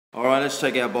All right, let's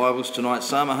take our Bibles tonight.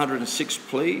 Psalm 106,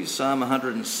 please. Psalm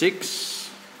 106.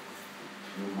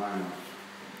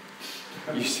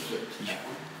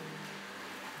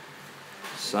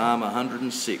 Psalm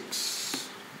 106.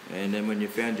 And then when you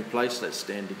found your place, let's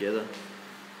stand together.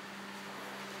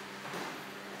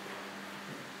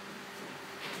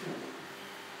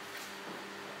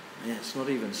 Yeah, it's not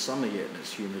even summer yet and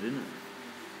it's humid, isn't it?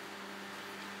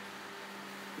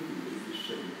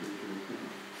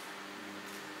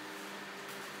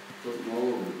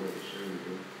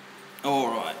 All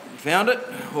right, found it?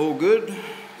 All good?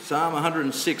 Psalm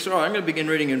 106. All right, I'm going to begin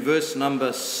reading in verse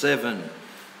number 7.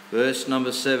 Verse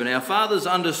number 7. Our fathers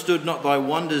understood not thy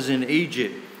wonders in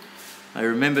Egypt. They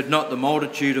remembered not the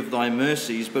multitude of thy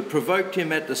mercies, but provoked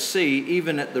him at the sea,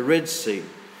 even at the Red Sea.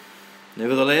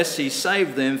 Nevertheless, he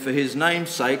saved them for his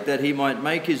name's sake, that he might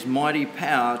make his mighty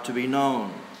power to be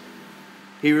known.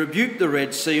 He rebuked the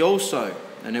Red Sea also,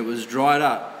 and it was dried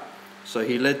up. So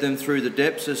he led them through the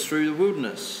depths as through the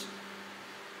wilderness.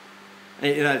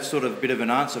 And, it's sort of a bit of an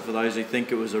answer for those who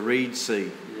think it was a reed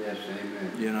sea. Yes,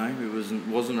 amen.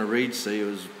 It wasn't a reed sea, it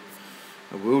was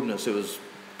a wilderness. It was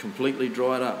completely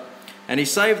dried up. And he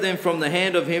saved them from the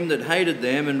hand of him that hated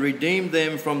them, and redeemed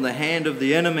them from the hand of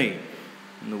the enemy.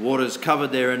 And the waters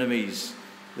covered their enemies.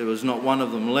 There was not one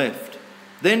of them left.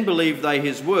 Then believed they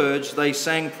his words, they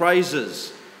sang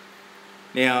praises.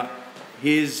 Now,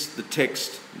 here's the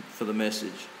text for the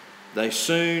message. They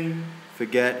soon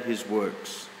forgat his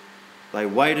works. They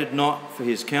waited not for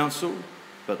his counsel,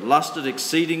 but lusted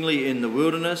exceedingly in the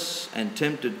wilderness, and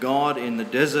tempted God in the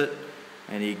desert.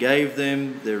 And he gave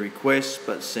them their requests,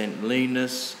 but sent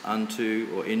leanness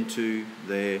into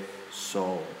their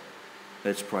soul.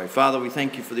 Let's pray. Father, we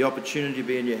thank you for the opportunity to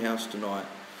be in your house tonight.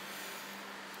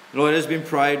 Lord, as has been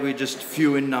prayed, we're just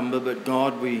few in number, but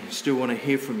God, we still want to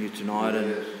hear from you tonight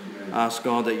and ask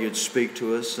God that you'd speak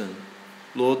to us, and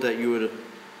Lord, that you would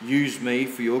use me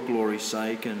for your glory's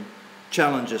sake and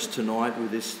challenge us tonight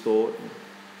with this thought.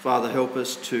 Father, help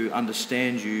us to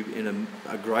understand you in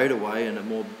a greater way, in a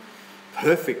more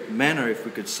perfect manner, if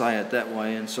we could say it that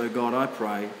way. And so, God, I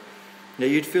pray that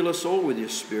you'd fill us all with your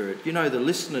Spirit. The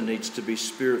listener needs to be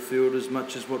Spirit-filled as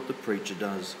much as what the preacher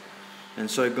does. And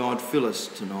so, God, fill us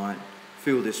tonight.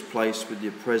 Fill this place with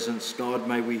your presence. God,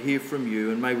 may we hear from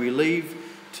you, and may we leave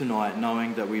tonight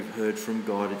knowing that we've heard from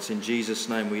God. It's in Jesus'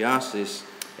 name we ask this.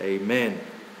 Amen.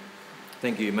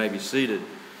 Thank you. You may be seated.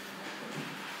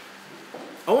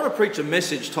 I want to preach a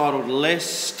message titled,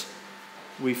 Lest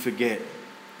We Forget.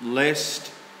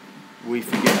 Lest we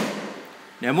forget.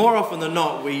 Now, more often than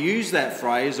not, we use that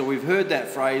phrase, or we've heard that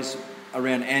phrase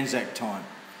around Anzac time.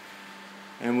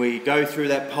 And we go through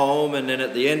that poem, and then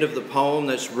at the end of the poem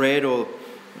that's read, or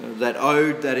that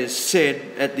ode that is said,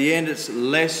 at the end it's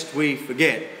lest we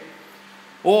forget.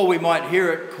 Or we might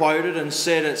hear it quoted and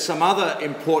said at some other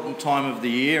important time of the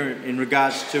year in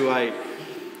regards to a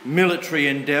military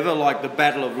endeavour like the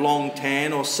Battle of Long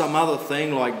Tan, or some other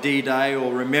thing like D-Day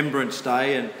or Remembrance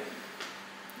Day, and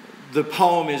the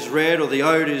poem is read or the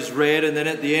ode is read, and then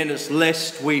at the end it's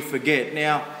lest we forget.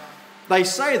 Now, they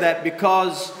say that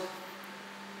because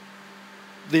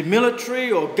the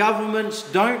military or governments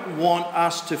don't want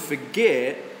us to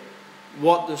forget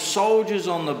what the soldiers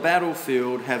on the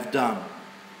battlefield have done.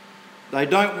 They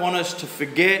don't want us to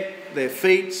forget their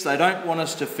feats. They don't want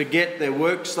us to forget their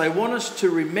works. They want us to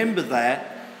remember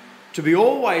that, to be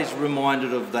always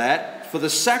reminded of that, for the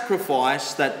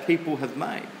sacrifice that people have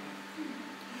made.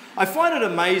 I find it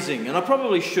amazing, and I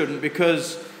probably shouldn't,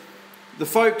 because the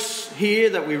folks here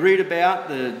that we read about,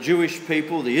 the Jewish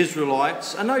people, the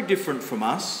Israelites, are no different from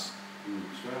us.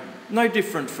 No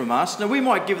different from us. Now, we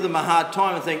might give them a hard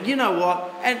time and think, you know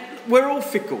what, and we're all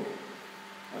fickle.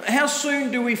 How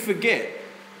soon do we forget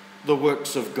the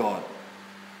works of God?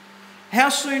 How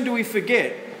soon do we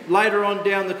forget later on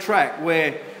down the track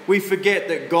where we forget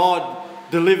that God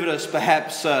delivered us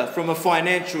perhaps from a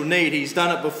financial need? He's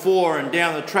done it before, and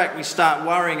down the track we start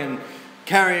worrying and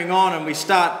carrying on, and we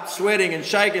start sweating and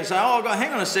shaking and say, oh God,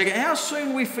 hang on a second, how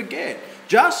soon we forget?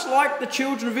 Just like the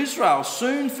children of Israel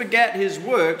soon forget his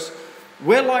works,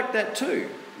 we're like that too.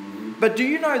 But do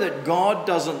you know that God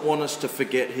doesn't want us to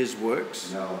forget his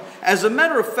works? No. As a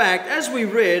matter of fact, as we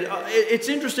read, it's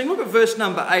interesting. Look at verse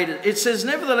number 8. It says,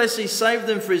 nevertheless, he saved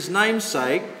them for his name's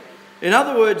sake. In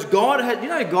other words, God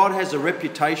has a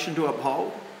reputation to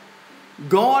uphold.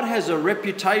 God has a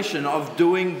reputation of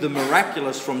doing the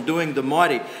miraculous from doing the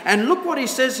mighty. And look what he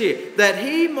says here, that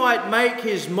he might make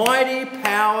his mighty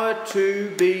power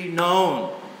to be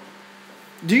known.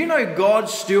 Do you know God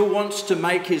still wants to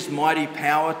make his mighty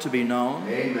power to be known?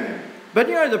 Amen. But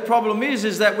you know, the problem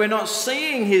is that we're not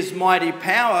seeing his mighty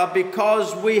power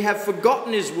because we have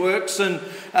forgotten his works, and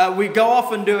we go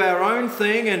off and do our own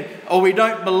thing, or we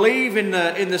don't believe in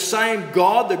the same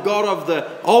God. The God of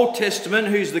the Old Testament,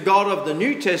 who's the God of the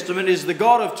New Testament, is the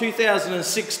God of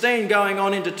 2016 going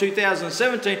on into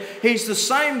 2017. He's the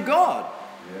same God.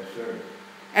 Yes, sir.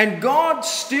 And God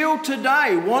still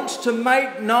today wants to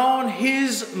make known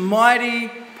his mighty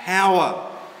power.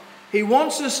 He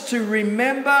wants us to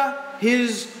remember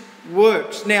his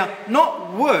works. Now,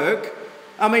 not work.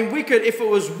 I mean, if it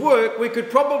was work, we could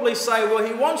probably say, well,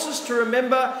 he wants us to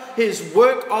remember his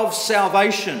work of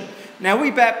salvation. Now,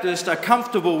 we Baptists are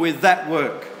comfortable with that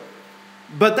work.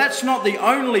 But that's not the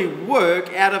only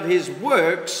work out of his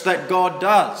works that God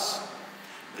does.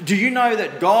 Do you know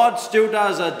that God still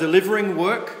does a delivering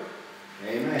work?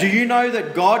 Amen. Do you know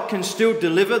that God can still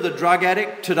deliver the drug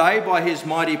addict today by his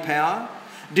mighty power?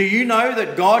 Do you know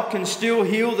that God can still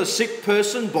heal the sick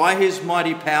person by his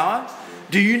mighty power?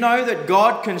 Do you know that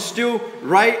God can still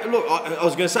raise... Look, I'm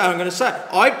going to say,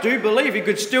 I do believe he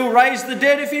could still raise the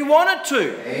dead if he wanted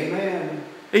to. Amen.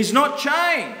 He's not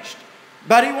changed.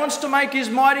 But he wants to make his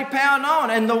mighty power known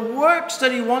and the works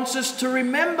that he wants us to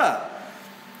remember.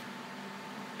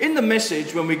 In the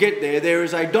message, when we get there, there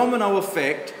is a domino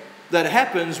effect that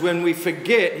happens when we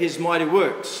forget his mighty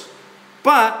works.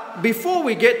 But before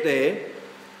we get there,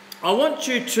 I want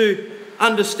you to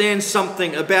understand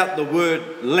something about the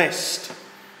word lest.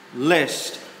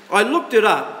 Lest. I looked it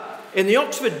up. In the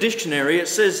Oxford Dictionary, it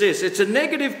says this: it's a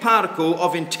negative particle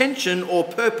of intention or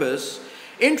purpose,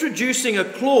 introducing a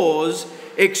clause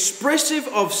expressive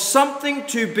of something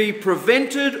to be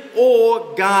prevented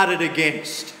or guarded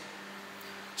against.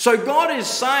 So God is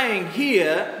saying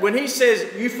here, when he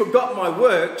says, you forgot my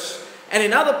works, and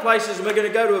in other places, and we're going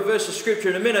to go to a verse of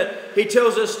scripture in a minute, he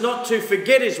tells us not to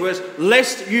forget his works,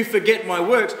 lest you forget my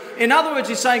works. In other words,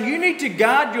 he's saying you need to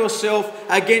guard yourself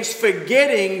against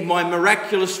forgetting my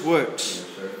miraculous works.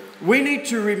 We need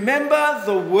to remember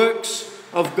the works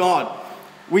of God.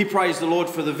 We praise the Lord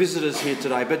for the visitors here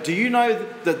today, but do you know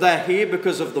that they're here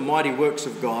because of the mighty works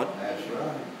of God?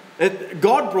 That's right.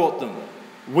 God brought them.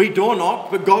 We door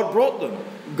knocked, but God brought them.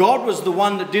 God was the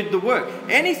one that did the work.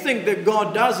 Anything that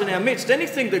God does in our midst,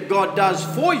 anything that God does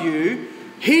for you,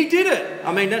 he did it.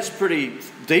 I mean, that's pretty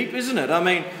deep, isn't it? I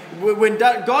mean, when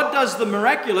God does the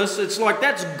miraculous, it's like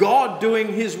that's God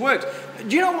doing his works.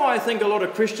 Do you know why I think a lot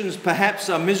of Christians perhaps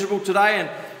are miserable today, and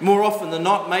more often than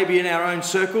not, maybe in our own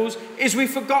circles, is we've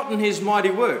forgotten his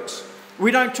mighty works.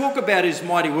 We don't talk about his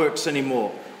mighty works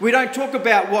anymore. We don't talk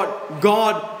about what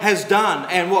God has done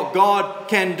and what God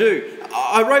can do.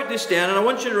 I wrote this down and I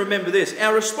want you to remember this.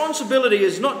 Our responsibility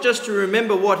is not just to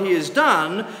remember what he has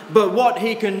done, but what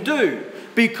he can do.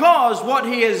 Because what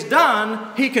he has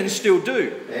done, he can still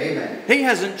do. Amen. He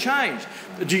hasn't changed.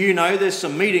 Do you know there's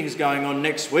some meetings going on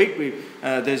next week?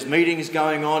 There's meetings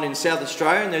going on in South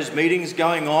Australia and there's meetings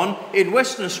going on in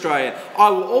Western Australia.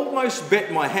 I will almost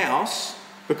bet my house,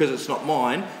 because it's not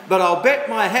mine, but I'll bet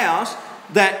my house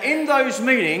that in those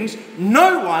meetings,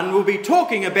 no one will be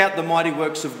talking about the mighty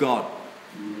works of God.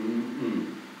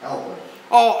 Help us.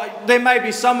 Oh, there may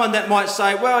be someone that might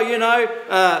say, well, you know,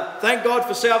 thank God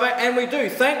for salvation. And we do.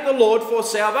 Thank the Lord for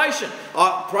salvation.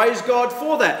 Praise God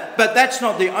for that. But that's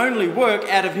not the only work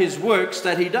out of his works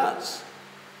that he does.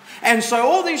 And so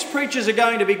all these preachers are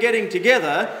going to be getting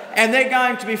together and they're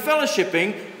going to be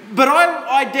fellowshipping. But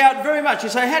I doubt very much. You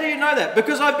say, how do you know that?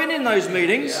 Because I've been in those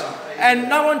meetings and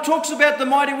no one talks about the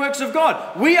mighty works of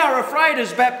God. We are afraid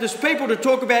as Baptist people to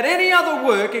talk about any other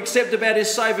work except about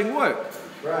his saving work.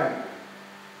 Right.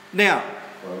 Now,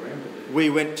 we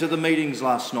went to the meetings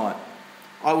last night.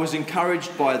 I was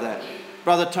encouraged by that.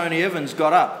 Brother Tony Evans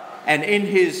got up and in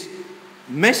his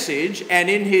message and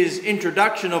in his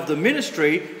introduction of the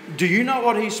ministry, do you know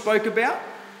what he spoke about?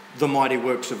 The mighty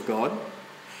works of God.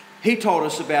 He told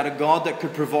us about a God that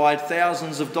could provide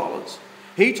thousands of dollars.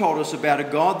 He told us about a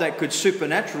God that could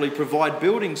supernaturally provide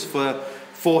buildings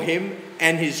for him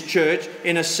and his church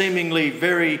in a seemingly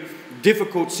very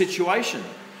difficult situation.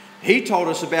 He told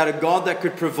us about a God that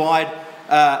could provide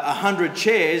 100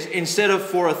 chairs instead of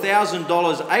for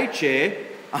 $1,000 a chair,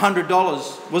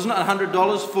 $100. Wasn't it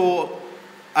 $100 for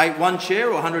one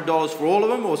chair or $100 for all of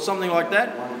them or something like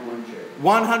that? One chair.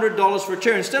 $100 for a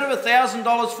chair. Instead of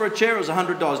 $1,000 for a chair, it was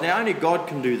 $100. Now, only God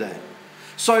can do that.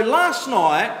 So last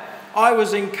night, I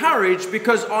was encouraged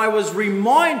because I was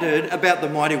reminded about the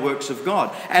mighty works of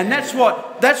God. And that's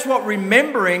what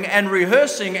remembering and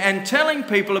rehearsing and telling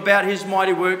people about his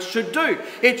mighty works should do.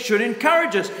 It should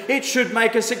encourage us. It should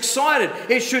make us excited.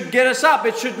 It should get us up.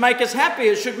 It should make us happy.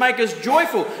 It should make us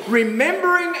joyful.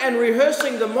 Remembering and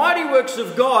rehearsing the mighty works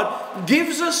of God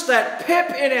gives us that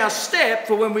pep in our step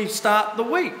for when we start the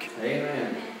week.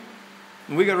 Amen.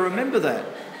 And we've got to remember that.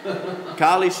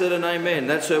 Carly said an amen.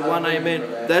 That's her one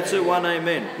amen. That's her one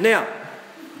amen. Now,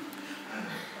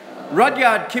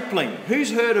 Rudyard Kipling.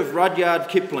 Who's heard of Rudyard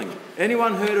Kipling?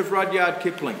 Anyone heard of Rudyard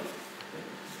Kipling?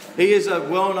 He is a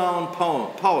well-known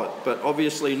poet, but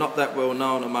obviously not that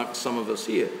well-known amongst some of us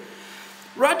here.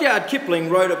 Rudyard Kipling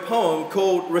wrote a poem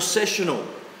called Recessional.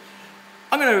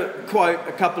 I'm going to quote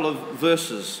a couple of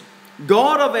verses.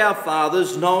 God of our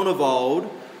fathers, known of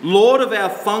old, Lord of our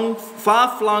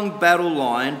far-flung battle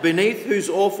line, beneath whose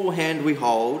awful hand we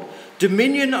hold,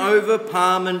 dominion over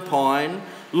palm and pine,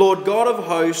 Lord God of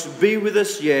hosts, be with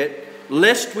us yet,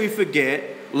 lest we forget,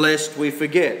 lest we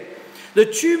forget. The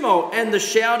tumult and the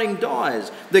shouting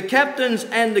dies, the captains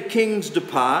and the kings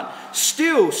depart,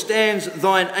 still stands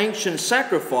thine ancient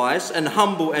sacrifice and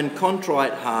humble and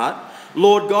contrite heart.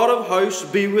 Lord God of hosts,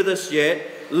 be with us yet,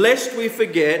 lest we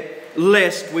forget,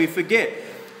 lest we forget.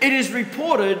 It is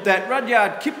reported that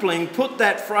Rudyard Kipling put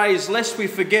that phrase, lest we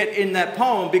forget, in that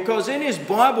poem because in his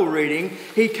Bible reading,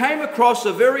 he came across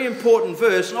a very important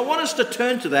verse. And I want us to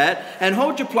turn to that and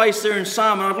hold your place there in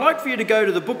Psalm. And I'd like for you to go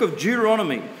to the book of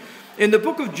Deuteronomy. In the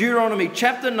book of Deuteronomy,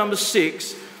 chapter number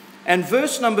 6 and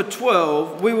verse number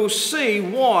 12, we will see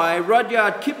why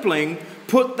Rudyard Kipling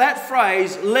put that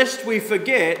phrase, lest we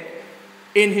forget,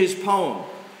 in his poem.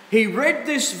 He read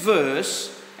this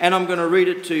verse, and I'm going to read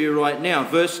it to you right now.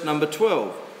 Verse number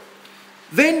 12.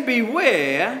 Then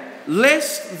beware,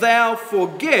 lest thou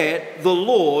forget the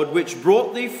Lord which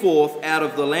brought thee forth out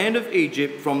of the land of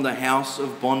Egypt from the house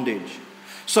of bondage.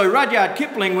 So Rudyard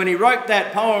Kipling, when he wrote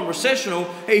that poem, Recessional,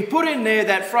 he put in there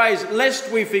that phrase,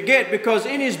 lest we forget, because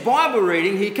in his Bible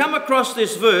reading, he come across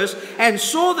this verse and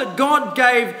saw that God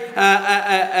gave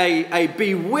a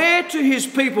beware to his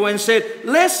people and said,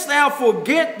 lest thou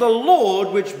forget the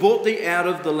Lord which brought thee out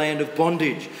of the land of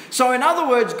bondage. So in other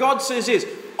words, God says this,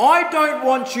 I don't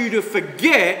want you to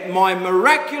forget my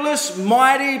miraculous,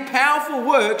 mighty, powerful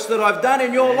works that I've done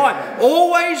in your life.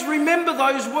 Always remember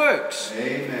those works.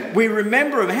 Amen. We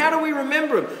remember them. How do we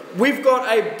remember them? We've got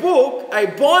a book, a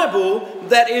Bible,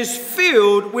 that is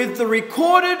filled with the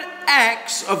recorded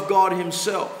acts of God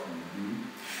himself.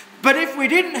 But if we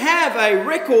didn't have a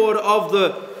record of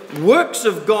the works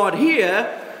of God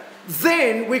here,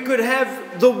 then we could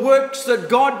have the works that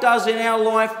God does in our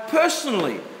life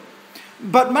personally.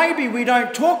 But maybe we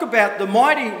don't talk about the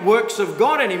mighty works of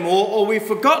God anymore, or we've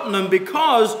forgotten them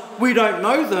because we don't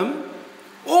know them,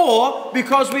 or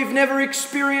because we've never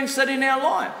experienced that in our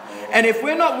life. And if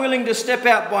we're not willing to step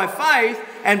out by faith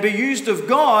and be used of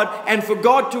God and for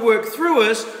God to work through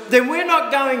us, then we're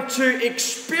not going to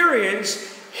experience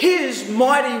his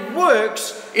mighty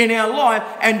works in our life.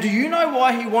 And do you know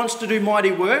why he wants to do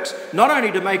mighty works? Not only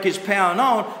to make his power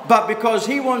known, but because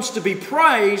he wants to be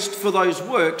praised for those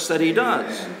works that he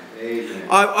does. Amen.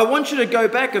 I want you to go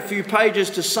back a few pages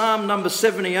to Psalm number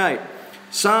 78.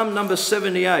 Psalm number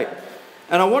 78.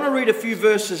 And I want to read a few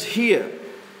verses here.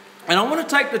 And I want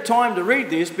to take the time to read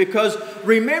this because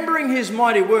remembering his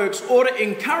mighty works ought to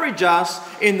encourage us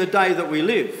in the day that we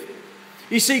live.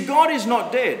 You see, God is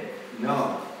not dead.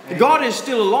 No. God is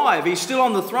still alive. He's still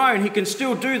on the throne. He can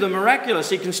still do the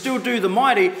miraculous. He can still do the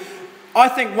mighty. I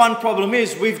think one problem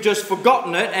is we've just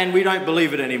forgotten it and we don't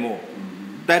believe it anymore.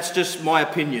 That's just my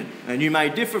opinion. And you may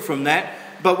differ from that.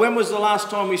 But when was the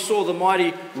last time we saw the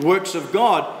mighty works of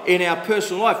God in our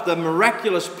personal life? The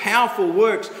miraculous, powerful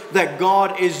works that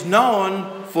God is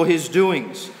known for his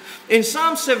doings. In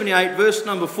Psalm 78, verse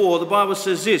number 4, the Bible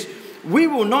says this, we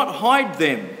will not hide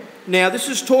them. Now, this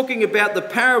is talking about the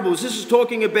parables. This is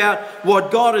talking about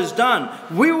what God has done.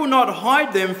 We will not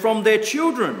hide them from their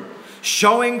children,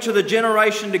 showing to the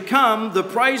generation to come the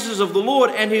praises of the Lord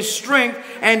and his strength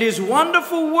and his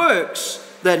wonderful works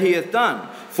that he hath done.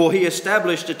 For he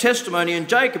established a testimony in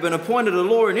Jacob and appointed a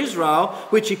law in Israel,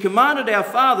 which he commanded our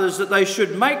fathers that they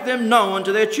should make them known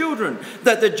to their children,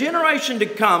 that the generation to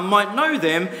come might know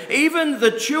them, even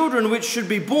the children which should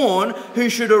be born, who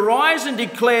should arise and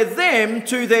declare them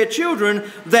to their children,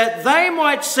 that they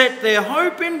might set their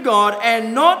hope in God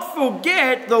and not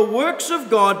forget the works of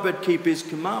God, but keep his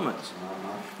commandments.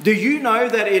 Do you know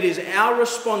that it is our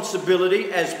responsibility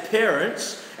as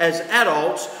parents, as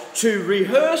adults, to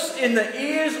rehearse in the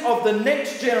ears of the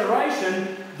next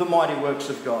generation the mighty works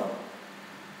of God?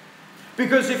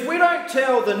 Because if we don't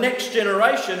tell the next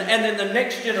generation and then the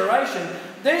next generation,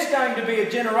 there's going to be a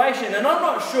generation, and I'm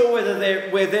not sure whether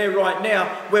we're there right now,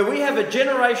 where we have a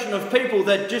generation of people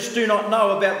that just do not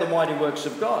know about the mighty works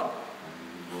of God.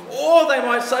 Or they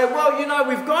might say, well, you know,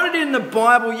 we've got it in the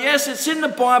Bible. Yes, it's in the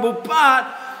Bible,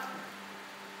 but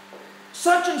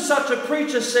such and such a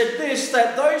preacher said this,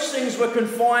 that those things were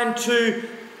confined to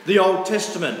the Old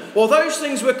Testament, or those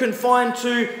things were confined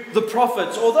to the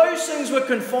prophets, or those things were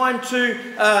confined to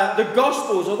the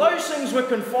Gospels, or those things were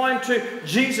confined to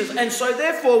Jesus. And so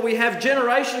therefore we have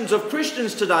generations of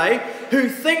Christians today who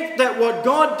think that what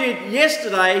God did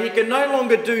yesterday, He can no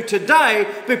longer do today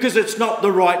because it's not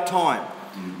the right time.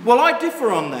 Well, I differ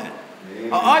on that.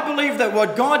 I believe that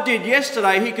what God did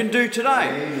yesterday, He can do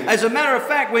today. As a matter of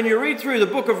fact, when you read through the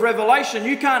book of Revelation,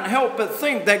 you can't help but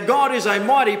think that God is a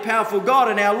mighty, powerful God,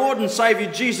 and our Lord and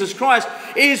Saviour Jesus Christ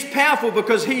is powerful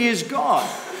because He is God.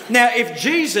 Now, if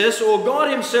Jesus or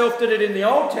God Himself did it in the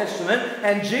Old Testament,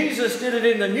 and Jesus did it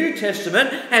in the New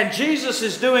Testament, and Jesus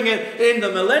is doing it in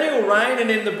the millennial reign and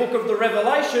in the book of the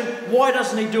Revelation, why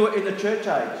doesn't He do it in the church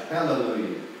age?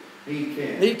 Hallelujah. He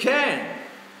can. He can.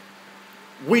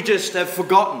 We just have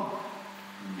forgotten.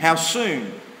 How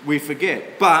soon we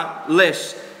forget. But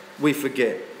lest we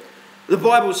forget. The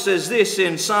Bible says this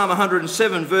in Psalm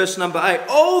 107 verse number 8.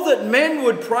 Oh, that men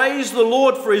would praise the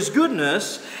Lord for His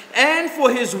goodness and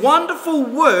for His wonderful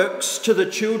works to the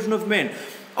children of men.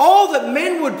 Oh, that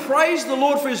men would praise the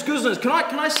Lord for His goodness. Can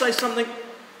I say something?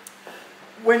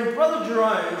 When Brother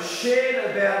Jerome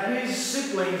shared about his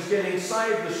siblings getting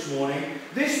saved this morning,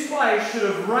 this place should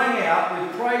have rang out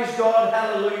with praise God,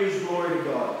 hallelujahs, glory to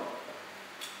God.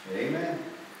 Amen.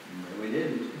 We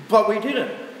didn't. But we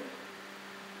didn't.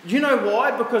 You know why?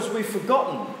 Because we've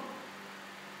forgotten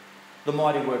the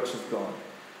mighty works of God.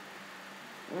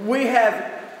 We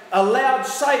have allowed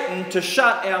Satan to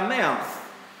shut our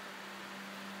mouth.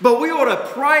 But we ought to have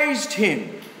praised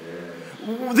him.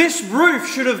 This roof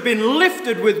should have been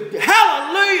lifted with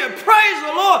hallelujah, praise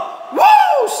the Lord.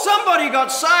 Woo! Somebody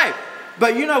got saved.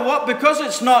 But you know what? Because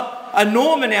it's not a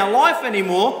norm in our life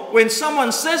anymore, when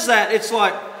someone says that, it's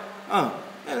like, oh,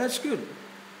 yeah, that's good.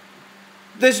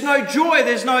 There's no joy,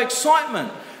 there's no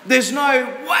excitement. There's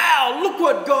no, wow, look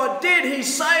what God did. He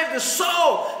saved a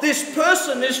soul. This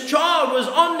person, this child was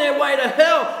on their way to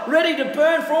hell, ready to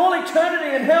burn for all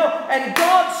eternity in hell. And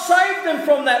God saved them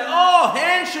from that. Oh,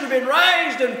 hands should have been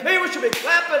raised and people should be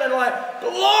clapping and like,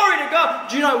 glory to God.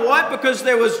 Do you know why? Because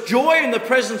there was joy in the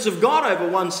presence of God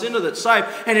over one sinner that's saved.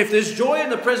 And if there's joy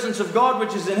in the presence of God,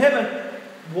 which is in heaven,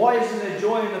 why isn't there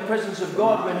joy in the presence of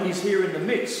God when He's here in the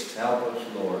midst? Help us,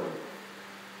 Lord.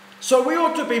 So we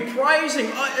ought to be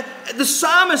praising. The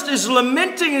psalmist is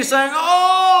lamenting and saying,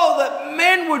 oh, that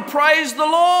men would praise the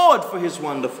Lord for His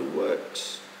wonderful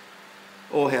works.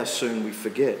 Oh, how soon we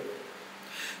forget.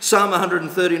 Psalm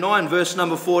 139 verse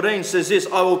number 14 says this,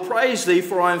 I will praise Thee,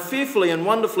 for I am fearfully and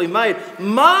wonderfully made.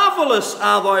 Marvellous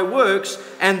are Thy works,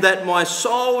 and that my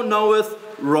soul knoweth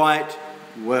right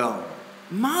well.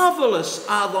 Marvellous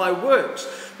are Thy works.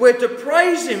 We're to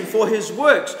praise Him for His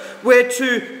works. We're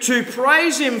to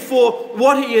praise Him for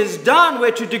what He has done.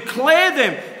 We're to declare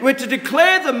them. We're to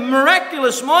declare the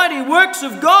miraculous, mighty works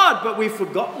of God, but we've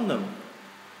forgotten them.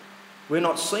 We're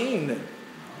not seeing them.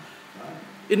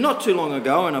 Not too long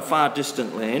ago, in a far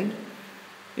distant land,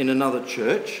 in another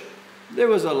church, there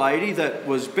was a lady that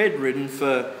was bedridden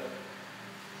for,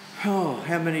 how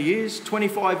many years?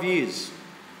 25 years.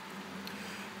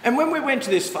 And when we went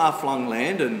to this far-flung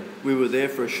land, and we were there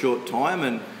for a short time,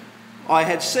 and I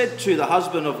had said to the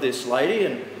husband of this lady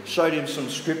and showed him some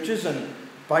scriptures and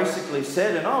basically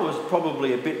said, and I was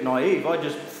probably a bit naive, I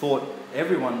just thought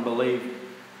everyone believed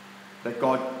that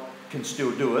God can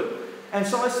still do it. And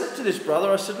so I said to this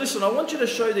brother, I said, listen, I want you to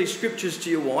show these scriptures to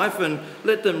your wife and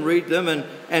let them read them.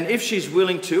 And if she's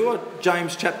willing to,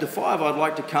 James chapter 5, I'd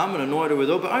like to come and anoint her with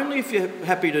oil, but only if you're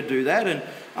happy to do that. And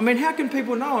I mean, how can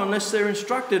people know unless they're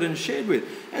instructed and shared with?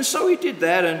 And so we did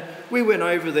that, and we went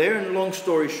over there, and long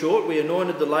story short, we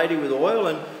anointed the lady with oil,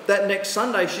 and that next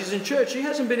Sunday she's in church. She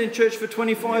hasn't been in church for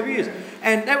 25 years.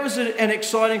 And that was an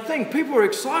exciting thing. People were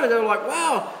excited. They were like,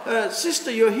 wow,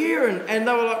 sister, you're here. And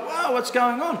they were like, wow, what's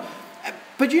going on?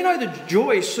 But you know, the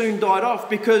joy soon died off,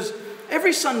 because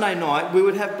every Sunday night we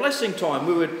would have blessing time.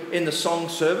 We would, in the song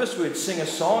service, we'd sing a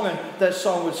song, and that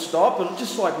song would stop, and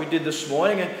just like we did this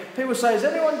morning, and people would say, has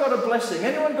anyone got a blessing?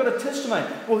 Anyone got a testimony?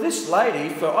 Well, this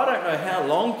lady, for I don't know how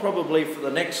long, probably for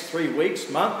the next 3 weeks,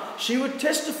 month, she would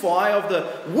testify of the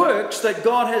works that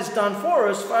God has done for her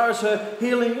as far as her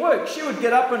healing work. She would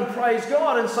get up and praise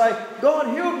God and say,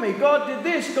 God healed me, God did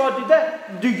this, God did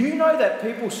that. Do you know that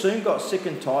people soon got sick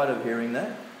and tired of hearing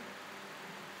that?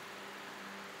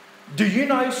 Do you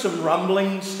know some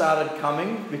rumblings started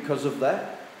coming because of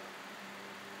that?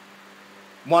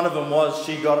 One of them was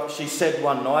she said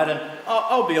one night, and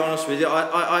I'll be honest with you,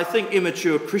 I think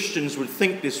immature Christians would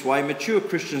think this way, mature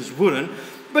Christians wouldn't.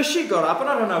 But she got up, and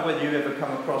I don't know whether you've ever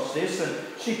come across this, and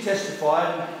she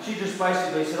testified, and she just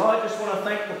basically said, I just want to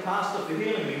thank the pastor for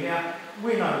healing me. Now,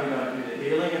 we know we don't do the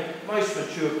healing, and most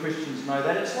mature Christians know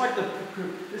that. It's like the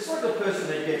person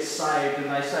that gets saved, and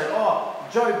they say, oh,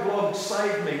 Joe Bloggs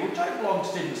saved me. Well, Joe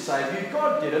Bloggs didn't save you.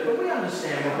 God did it, but we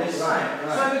understand what they're saying.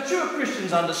 Right. So mature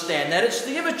Christians understand that. It's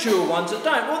the immature ones that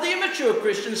don't. Well, the immature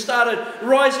Christians started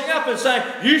rising up and saying,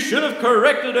 you should have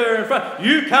corrected her in front.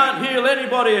 You can't heal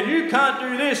anybody, and you can't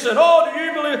do this, and oh, do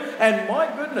you believe? And my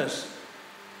goodness,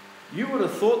 you would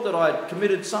have thought that I'd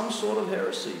committed some sort of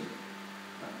heresy.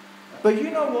 But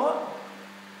you know what?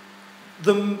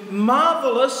 The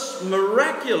marvelous,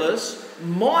 miraculous,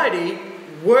 mighty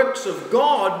works of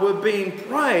God were being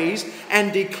praised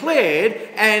and declared,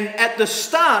 and at the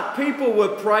start people were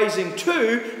praising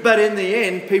too, but in the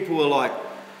end people were like,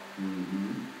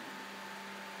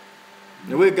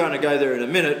 Now we're going to go there in a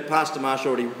minute. Pastor Marsh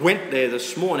already went there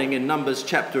this morning in Numbers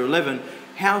chapter 11.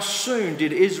 How soon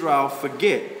did Israel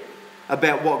forget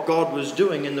about what God was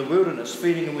doing in the wilderness,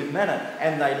 feeding them with manna?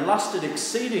 And they lusted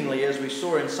exceedingly, as we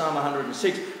saw in Psalm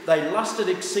 106. They lusted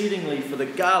exceedingly for the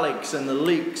garlics and the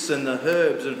leeks and the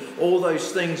herbs and all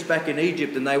those things back in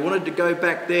Egypt. And they wanted to go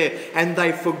back there, and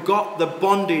they forgot the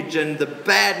bondage and the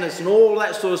badness and all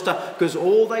that sort of stuff, because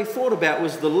all they thought about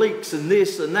was the leeks and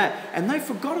this and that. And they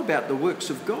forgot about the works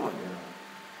of God.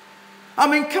 I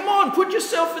mean, come on, put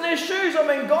yourself in their shoes. I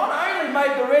mean, God only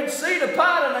made the Red Sea to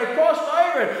part, and they crossed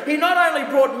over it. He not only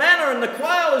brought manna and the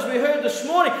quail, as we heard this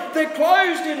morning, their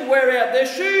clothes didn't wear out, their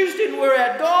shoes didn't wear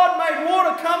out. God made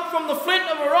water come from the flint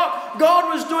of a rock.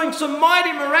 God was doing some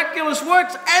mighty, miraculous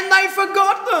works, and they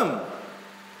forgot them.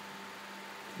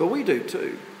 But we do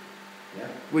too. Yeah.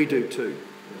 We do too.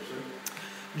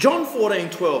 John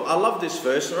 14:12. I love this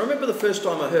verse. And I remember the first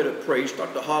time I heard it preached,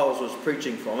 Dr. Hiles was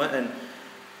preaching from it, and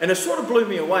it sort of blew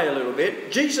me away a little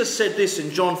bit. Jesus said this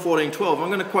in John 14:12. I'm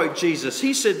going to quote Jesus.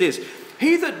 He said this,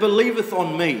 "He that believeth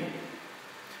on me,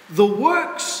 the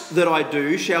works that I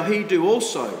do shall he do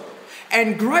also,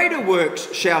 and greater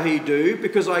works shall he do,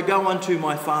 because I go unto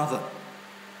my Father."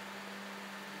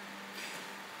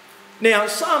 Now,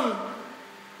 some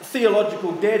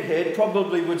theological deadhead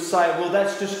probably would say, well,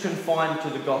 that's just confined to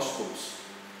the Gospels.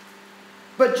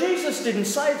 But Jesus didn't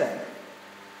say that.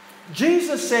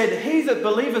 Jesus said, "He that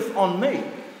believeth on me."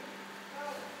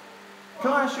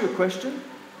 Can I ask you a question?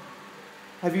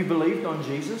 Have you believed on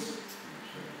Jesus?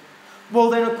 Well,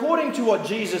 then, according to what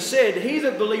Jesus said, "He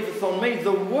that believeth on me,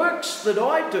 the works that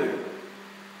I do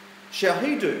shall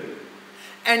he do,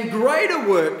 and greater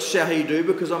works shall he do,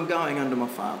 because I'm going unto my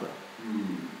Father."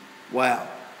 Wow.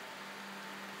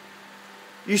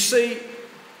 You see,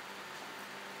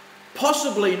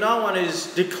 possibly no one is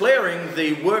declaring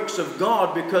the works of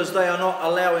God because they are not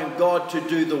allowing God to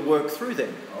do the work through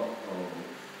them.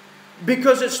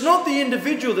 Because it's not the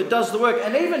individual that does the work.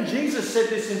 And even Jesus said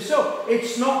this himself.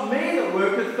 "It's not me that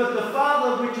worketh, but the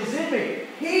Father which is in me.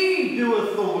 He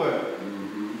doeth the work."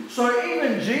 So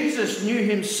even Jesus knew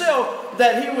himself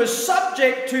that he was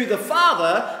subject to the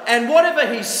Father, and whatever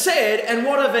he said and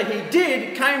whatever he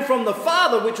did came from the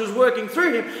Father which was working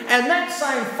through him. And that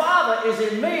same Father is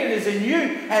in me and is in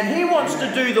you, and he wants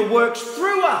to do the works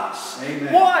through us.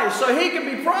 Amen. Why? So he can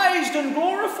be praised and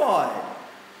glorified.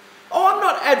 Oh, I'm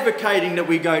not advocating that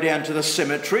we go down to the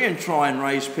cemetery and try and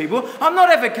raise people. I'm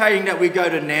not advocating that we go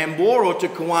to Nambour or to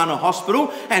Kawana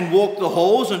Hospital and walk the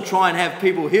halls and try and have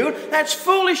people healed. That's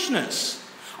foolishness.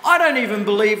 I don't even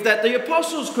believe that the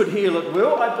apostles could heal at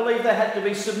will. I believe they had to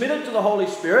be submitted to the Holy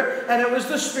Spirit, and it was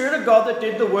the Spirit of God that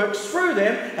did the works through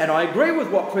them. And I agree with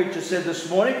what preacher said this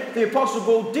morning. The Apostle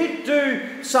Paul did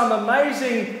do some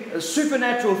amazing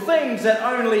supernatural things that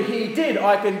only he did.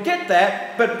 I can get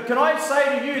that. But can I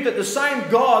say to you that the same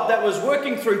God that was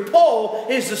working through Paul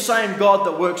is the same God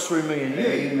that works through me and you?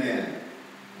 Amen.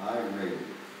 I agree.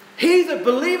 "He that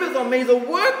believeth on me, the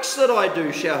works that I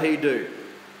do shall he do."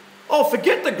 Oh,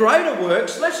 forget the greater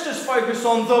works. Let's just focus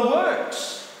on the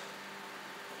works.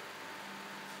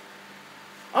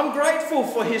 I'm grateful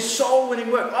for his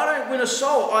soul-winning work. I don't win a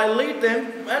soul. I lead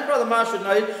them, and Brother Marsh would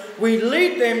know, we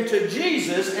lead them to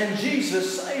Jesus, and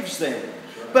Jesus saves them.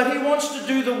 But he wants to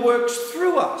do the works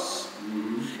through us.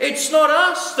 It's not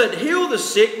us that heal the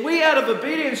sick. We, out of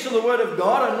obedience to the word of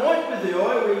God, anoint with the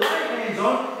oil, we lay hands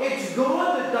on. It's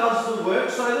God that does the work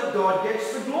so that God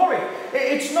gets the glory.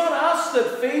 It's not us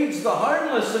that feeds the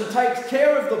homeless and takes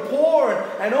care of the poor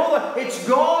and all that. It's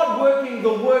God working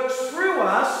the works through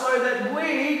us so that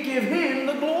we give Him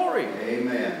the glory.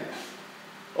 Amen.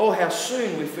 Oh, how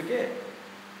soon we forget.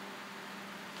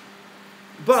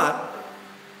 But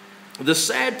the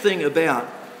sad thing about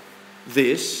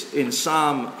this in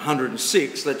Psalm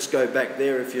 106, let's go back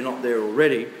there if you're not there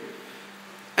already.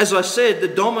 As I said, the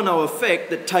domino effect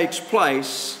that takes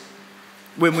place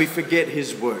when we forget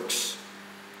His works.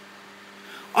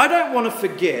 I don't want to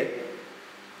forget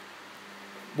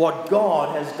what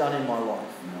God has done in my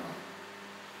life. No.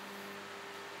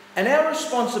 And our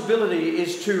responsibility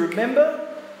is to remember,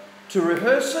 to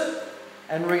rehearse it,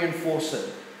 and reinforce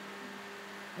it.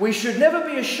 We should never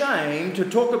be ashamed to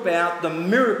talk about the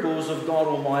miracles of God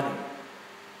Almighty.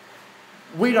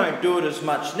 We don't do it as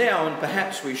much now, and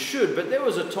perhaps we should, but there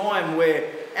was a time where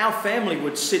our family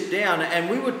would sit down and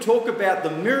we would talk about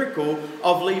the miracle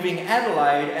of leaving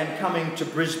Adelaide and coming to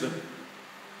Brisbane.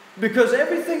 Because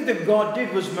everything that God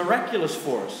did was miraculous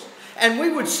for us. And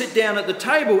we would sit down at the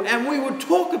table and we would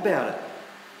talk about it.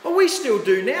 Well, we still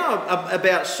do now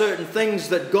about certain things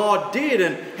that God did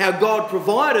and how God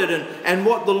provided and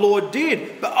what the Lord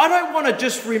did. But I don't want to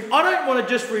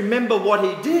just remember what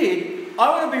He did.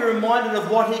 I want to be reminded of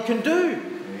what He can do.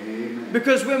 Amen.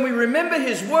 Because when we remember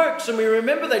His works and we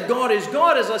remember that God is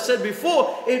God, as I said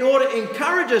before, it ought to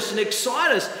encourage us and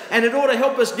excite us, and it ought to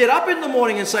help us get up in the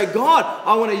morning and say, God,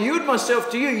 I want to yield myself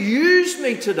to You. Use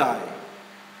me today.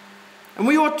 And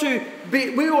we ought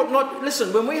not,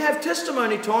 listen, when we have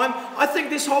testimony time, I think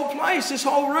this whole place, this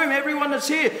whole room, everyone that's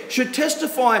here should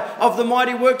testify of the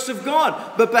mighty works of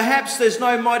God. But perhaps there's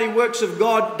no mighty works of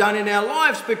God done in our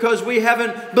lives because we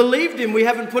haven't believed Him. We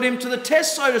haven't put Him to the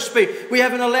test, so to speak. We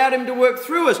haven't allowed Him to work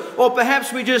through us. Or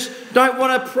perhaps we just don't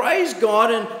want to praise God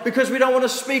and because we don't want to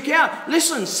speak out.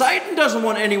 Listen, Satan doesn't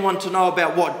want anyone to know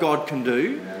about what God can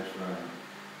do. That's right.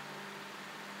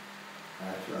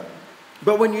 That's right.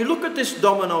 But when you look at this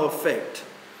domino effect,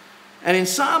 and in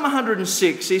Psalm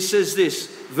 106 he says this,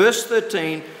 verse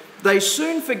 13, they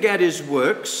soon forgot His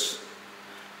works,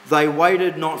 they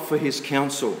waited not for His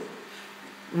counsel.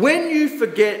 When you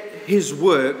forget His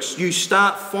works, you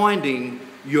start finding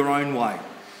your own way.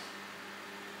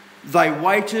 They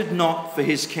waited not for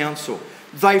His counsel.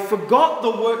 They forgot the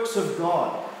works of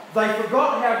God. They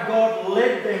forgot how God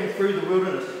led them through the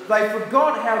wilderness. They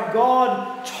forgot how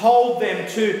God told them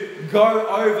to go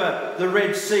over the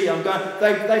Red Sea.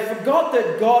 They forgot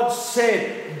that God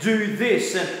said, do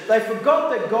this. And they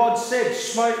forgot that God said,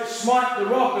 smite the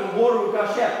rock and water will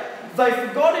gush out. They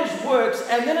forgot His works,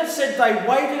 and then it said they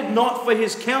waited not for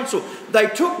His counsel. They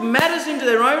took matters into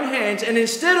their own hands, and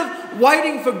instead of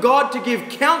waiting for God to give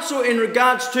counsel in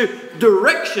regards to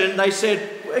direction, they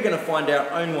said, we're going to find our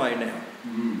own way now.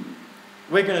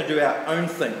 We're going to do our own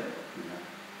thing.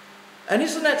 And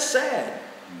isn't that sad?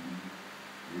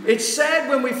 It's sad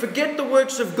when we forget the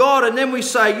works of God and then we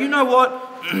say, you know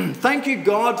what? Thank you,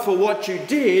 God, for what You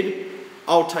did.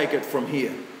 I'll take it from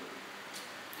here.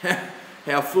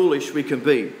 How foolish we can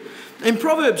be. In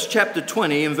Proverbs chapter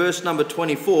 20 and verse number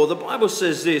 24, the Bible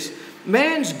says this,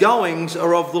 man's goings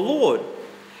are of the Lord.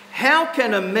 How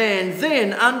can a man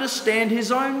then understand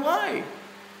his own way?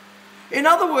 In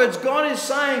other words, God is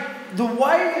saying, the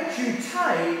way that you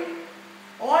take,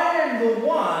 I am the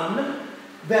one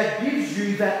that gives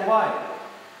you that way.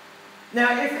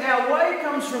 Now, if our way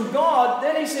comes from God,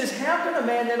 then He says, how can a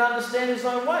man then understand his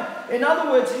own way? In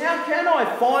other words, how can I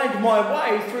find my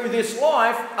way through this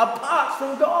life apart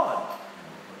from God?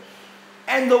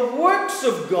 And the works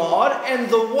of God and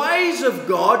the ways of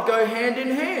God go hand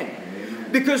in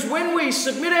hand. Because when we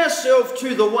submit ourselves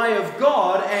to the way of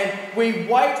God and we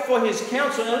wait for His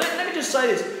counsel, now let me just say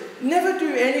this, never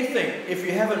do anything if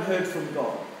you haven't heard from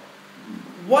God.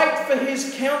 Wait for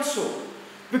His counsel.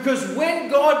 Because when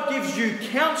God gives you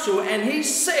counsel and He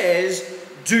says,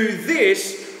 do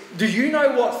this, do you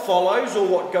know what follows or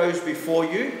what goes before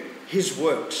you? His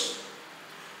works.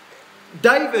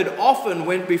 David often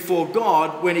went before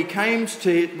God when he comes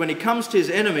to his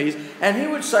enemies, and he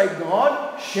would say,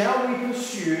 God, shall we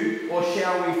pursue or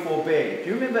shall we forbear? Do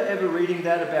you remember ever reading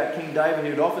that about King David? He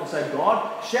would often say,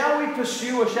 God, shall we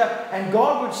pursue or shall... And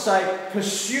God would say,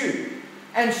 pursue.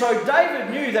 And so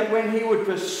David knew that when he would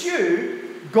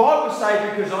pursue, God would say,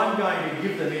 because I'm going to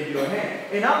give them into your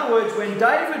hand. In other words, when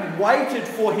David waited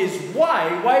for his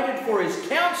way, waited for his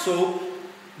counsel,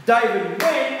 David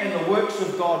went and the works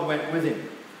of God went with him.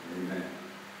 Amen.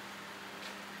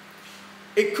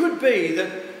 It could be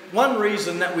that one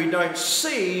reason that we don't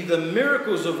see the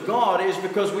miracles of God is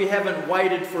because we haven't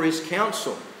waited for His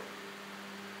counsel.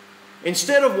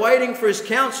 Instead of waiting for His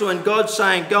counsel and God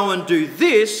saying, go and do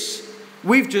this,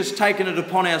 we've just taken it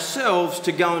upon ourselves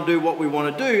to go and do what we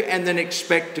want to do and then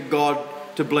expect God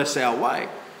to bless our way.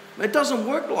 It doesn't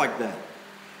work like that.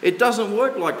 It doesn't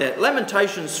work like that.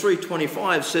 Lamentations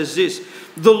 3:25 says this,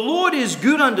 the Lord is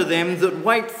good unto them that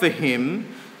wait for Him,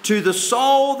 to the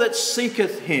soul that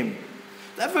seeketh Him.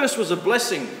 That verse was a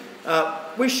blessing.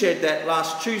 We shared that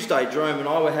last Tuesday. Jerome and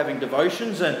I were having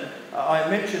devotions, and I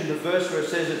mentioned the verse where it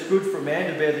says it's good for a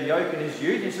man to bear the yoke in his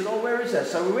youth. He said, oh, where is that?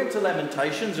 So we went to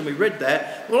Lamentations and we read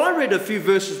that. Well, I read a few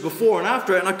verses before and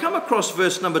after it, and I come across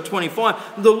verse number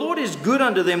 25. The Lord is good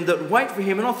unto them that wait for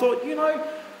Him. And I thought,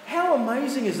 how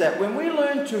amazing is that? When we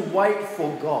learn to wait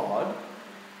for God,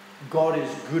 God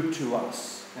is good to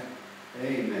us.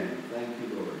 Amen. Thank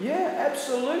you, Lord. Yeah,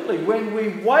 absolutely. When we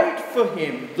wait for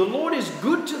Him, the Lord is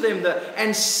good to them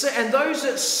and those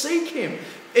that seek Him.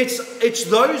 It's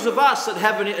those of us that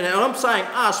have and I'm saying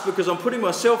us because I'm putting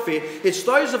myself here. It's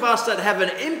those of us that have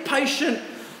an impatient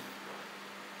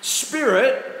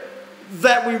spirit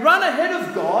that we run ahead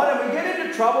of God and we get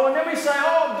into trouble and then we say,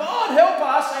 oh, God, help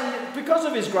us. And because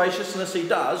of His graciousness, He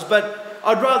does. But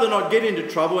I'd rather not get into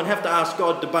trouble and have to ask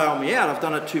God to bail me out. I've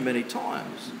done it too many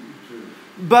times.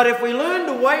 But if we learn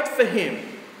to wait for Him,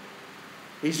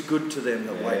 He's good to them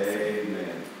that wait for Him.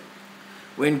 Amen.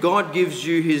 When God gives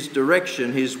you His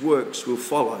direction, His works will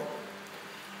follow.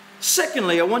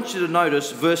 Secondly, I want you to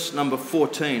notice verse number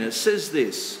 14. It says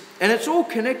this, and it's all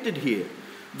connected here.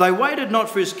 They waited not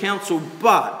for His counsel,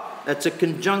 but, that's a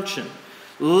conjunction,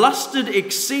 lusted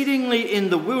exceedingly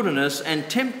in the wilderness and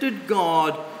tempted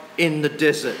God in the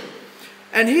desert.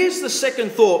 And here's the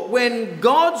second thought. When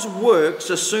God's works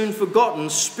are soon forgotten,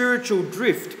 spiritual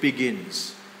drift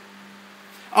begins.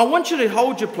 I want you to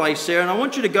hold your place there and I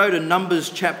want you to go to Numbers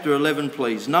chapter 11,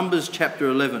 please. Numbers chapter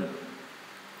 11.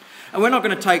 And we're not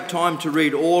going to take time to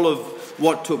read all of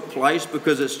what took place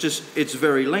because it's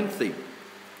very lengthy.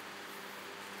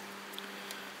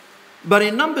 But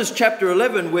in Numbers chapter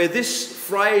 11, where this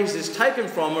phrase is taken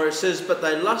from, where it says, but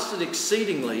they lusted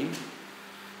exceedingly,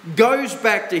 goes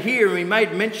back to here, and we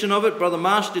made mention of it. Brother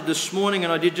Marsh did this morning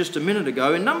and I did just a minute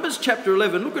ago. In Numbers chapter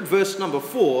 11, look at verse number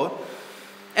 4.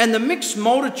 And the mixed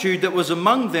multitude that was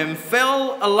among them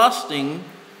fell a-lusting,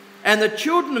 and the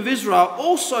children of Israel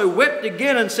also wept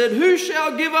again and said, who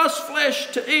shall give us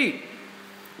flesh to eat?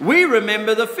 We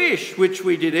remember the fish which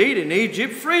we did eat in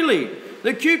Egypt freely,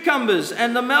 the cucumbers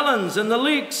and the melons and the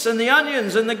leeks and the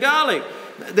onions and the garlic.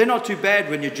 They're not too bad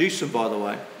when you juice them, by the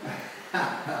way.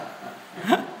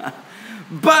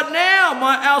 But now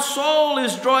our soul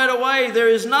is dried away. There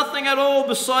is nothing at all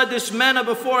beside this manna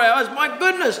before our eyes. My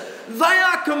goodness, they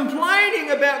are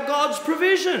complaining about God's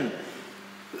provision.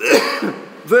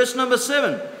 Verse number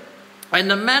 7. And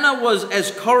the manna was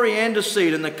as coriander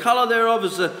seed, and the colour thereof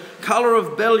is the colour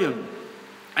of bdellium.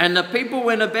 And the people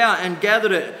went about and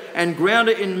gathered it and ground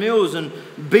it in mills and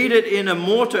beat it in a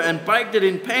mortar and baked it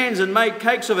in pans and made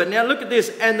cakes of it. Now look at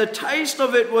this. And the taste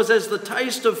of it was as the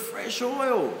taste of fresh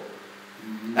oil.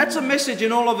 That's a message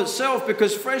in all of itself,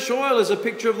 because fresh oil is a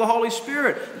picture of the Holy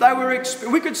Spirit.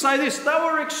 We could say this, they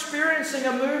were experiencing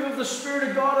a move of the Spirit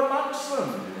of God amongst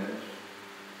them.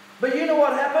 But you know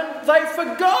what happened? They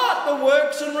forgot the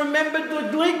works and remembered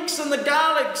the leeks and the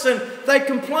garlics, and they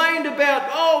complained about,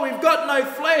 oh, we've got no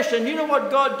flesh. And you know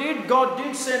what God did? God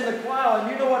did send the quail,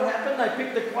 and you know what happened? They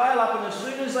picked the quail up, and as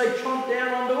soon as they chomped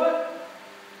down onto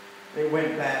it, it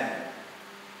went bad.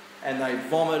 And they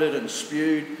vomited and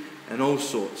spewed and all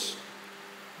sorts.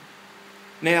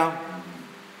 Now,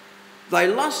 they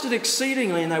lusted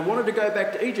exceedingly and they wanted to go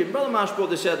back to Egypt. Brother Marsh brought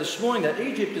this out this morning, that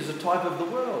Egypt is a type of the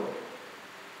world.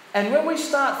 And when we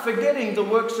start forgetting the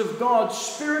works of God,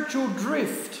 spiritual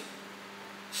drift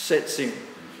sets in.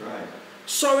 That's right.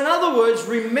 So in other words,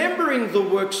 remembering the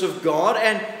works of God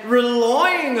and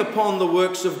relying upon the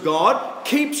works of God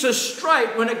keeps us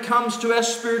straight when it comes to our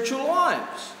spiritual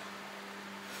lives.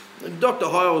 Dr.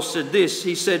 Hiles said this.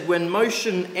 He said, when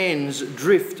motion ends,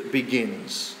 drift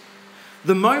begins.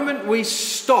 The moment we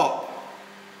stop,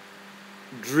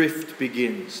 drift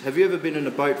begins. Have you ever been in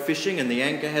a boat fishing and the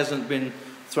anchor hasn't been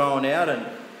thrown out and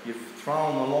you've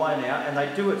thrown the line out? And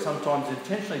they do it sometimes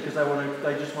intentionally because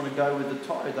they just want to go with the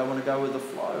tide. They want to go with the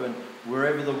flow, and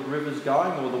wherever the river's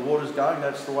going or the water's going,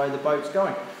 that's the way the boat's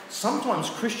going. Sometimes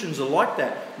Christians are like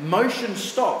that. Motion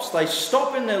stops. They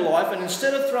stop in their life, and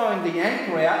instead of throwing the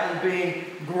anchor out and being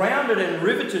grounded and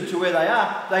riveted to where they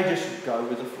are, they just go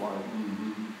with the flow.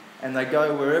 and they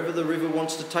go wherever the river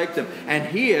wants to take them. And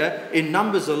here in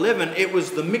Numbers 11, it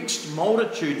was the mixed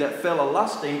multitude that fell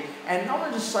a-lusting. And I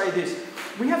want to just say this,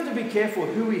 we have to be careful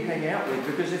who we hang out with,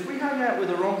 because if we hang out with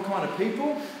the wrong kind of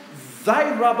people,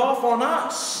 they rub off on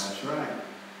us. That's right.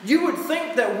 You would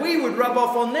think that we would rub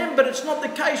off on them, but it's not the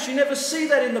case. You never see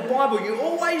that in the Bible. You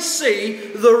always see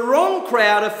the wrong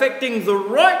crowd affecting the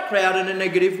right crowd in a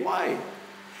negative way.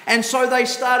 And so they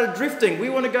started drifting. We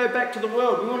want to go back to the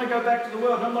world. We want to go back to the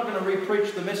world. I'm not going to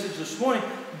re-preach the message this morning,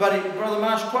 but Brother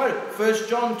Marsh quoted 1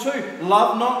 John 2,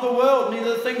 love not the world,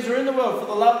 neither the things that are in the world.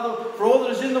 For all that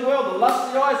is in the world, the lust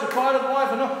of the eyes, the pride of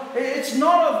life, and all. It's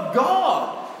not of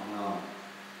God.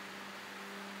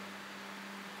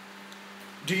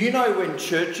 Do you know when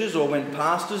churches or when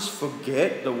pastors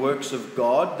forget the works of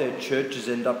God, their churches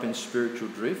end up in spiritual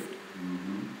drift?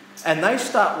 Mm-hmm. And they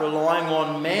start relying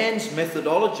on man's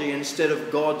methodology instead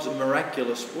of God's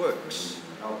miraculous works.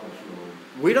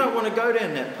 We don't want to go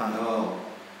down that path. No.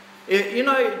 You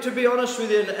know, to be honest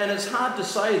with you, and it's hard to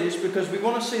say this because we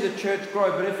want to see the church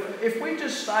grow, but if we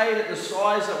just stayed at the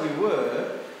size that we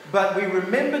were, but we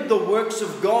remembered the works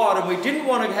of God, and we didn't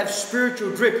want to have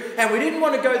spiritual drift, and we didn't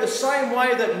want to go the same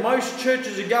way that most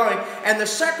churches are going, and the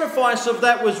sacrifice of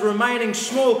that was remaining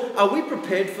small, are we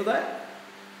prepared for that?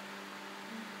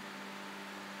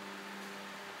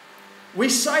 We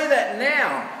say that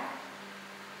now,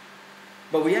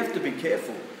 but we have to be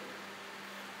careful.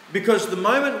 Because the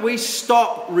moment we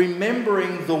stop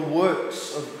remembering the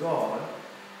works of God,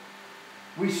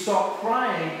 we stop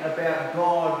praying about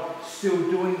God still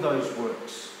doing those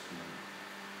works.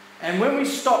 And when we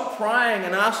stop praying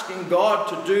and asking God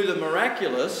to do the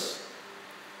miraculous,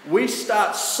 we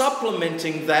start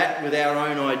supplementing that with our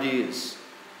own ideas.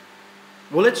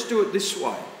 Well, let's do it this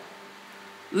way.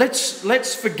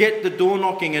 Let's forget the door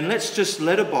knocking and let's just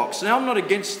letterbox. Now, I'm not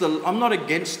against the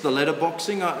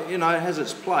letterboxing. It has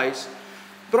its place.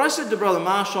 But I said to Brother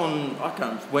Marsh on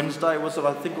Wednesday, was it?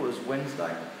 I think it was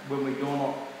Wednesday when we door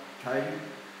knocked Katie.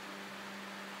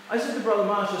 I said to Brother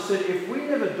Marsh, I said, if we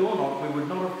never door knocked, we would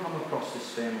not have come across this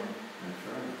family.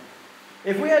 That's right.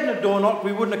 If we hadn't have door knocked,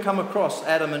 we wouldn't have come across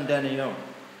Adam and Danielle.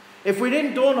 If we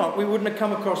didn't door knock, we wouldn't have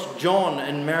come across John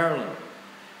and Marilyn.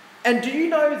 And do you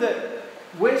know that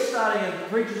we're starting, and the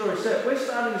preachers already said, we're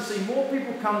starting to see more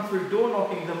people come through door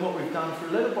knocking than what we've done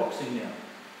through letterboxing now.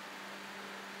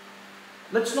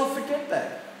 Let's not forget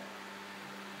that.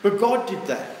 But God did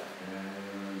that.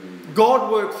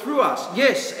 God worked through us.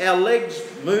 Yes, our legs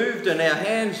moved and our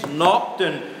hands knocked,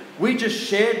 and we just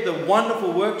shared the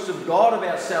wonderful works of God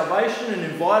about salvation and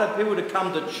invited people to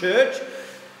come to church.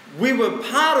 We were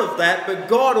part of that, but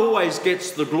God always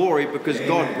gets the glory because Amen.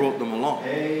 God brought them along.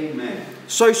 Amen.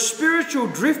 So spiritual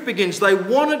drift begins. They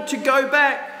wanted to go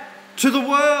back to the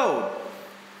world.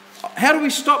 How do we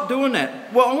stop doing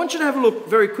that? Well, I want you to have a look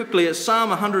very quickly at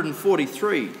Psalm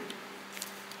 143.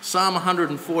 Psalm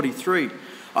 143.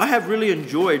 I have really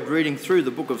enjoyed reading through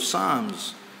the book of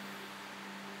Psalms.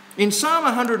 In Psalm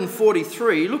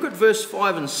 143, look at verse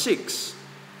 5 and 6.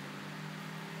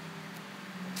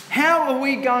 How are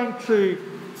we going to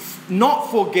not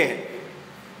forget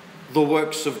the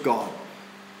works of God?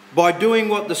 By doing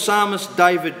what the psalmist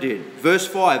David did. Verse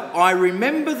 5, I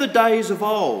remember the days of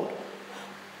old.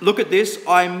 Look at this.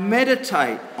 I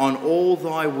meditate on all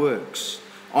thy works.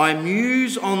 I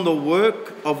muse on the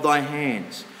work of thy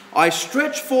hands. I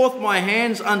stretch forth my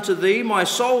hands unto thee. My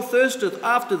soul thirsteth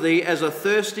after thee as a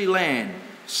thirsty land.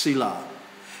 Selah.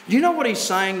 Do you know what he's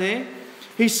saying there?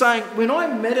 He's saying, when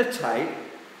I meditate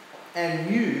and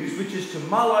muse, which is to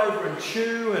mull over and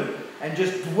chew and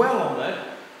just dwell on it,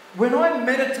 when I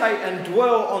meditate and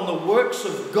dwell on the works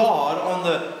of God,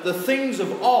 on the things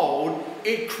of old,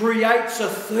 it creates a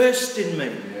thirst in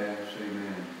me. Yes,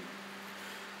 amen.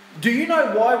 Do you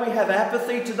know why we have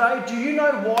apathy today? Do you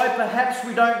know why perhaps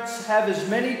we don't have as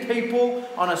many people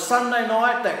on a Sunday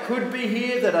night that could be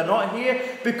here that are not here?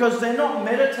 Because they're not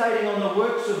meditating on the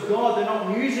works of God. They're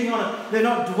not musing on it. They're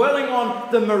not dwelling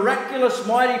on the miraculous,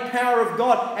 mighty power of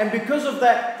God. And because of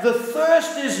that, the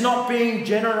thirst is not being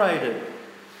generated.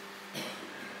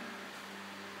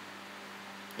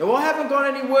 Well, I haven't got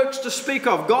any works to speak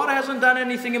of. God hasn't done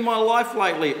anything in my life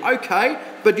lately. Okay,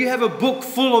 but you have a book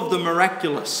full of the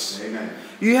miraculous. Amen.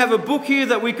 You have a book here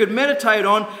that we could meditate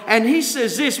on. And he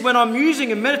says this, when I'm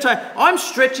using and meditating, I'm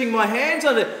stretching my hands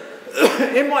under.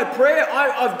 In my prayer,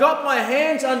 I've got my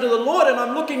hands under the Lord and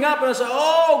I'm looking up and I say,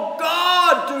 oh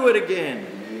God, do it again.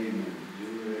 Amen.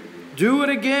 Do it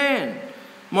again.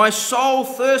 My soul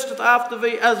thirsteth after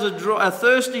thee as a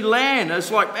thirsty land.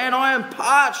 It's like, man, I am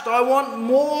parched. I want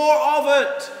more of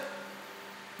it.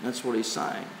 That's what he's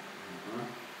saying.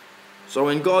 So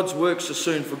when God's works are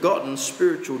soon forgotten,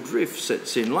 spiritual drift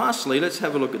sets in. Lastly, let's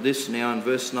have a look at this now in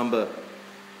verse number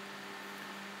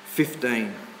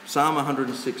 15. Psalm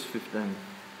 106:15.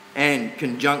 And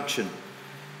conjunction.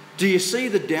 Do you see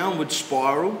the downward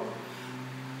spiral?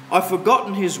 I've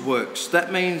forgotten his works.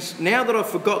 That means now that I've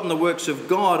forgotten the works of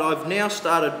God, I've now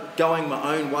started going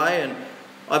my own way, and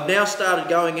I've now started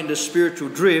going into spiritual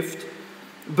drift.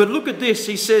 But look at this.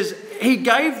 He says, he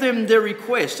gave them their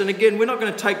request. And again, we're not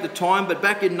going to take the time, but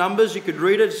back in Numbers, you could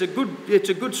read it. It's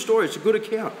a good story. It's a good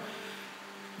account.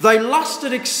 They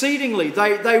lusted exceedingly.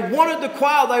 They wanted the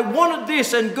quail. They wanted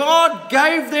this. And God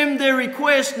gave them their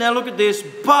request. Now look at this.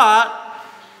 But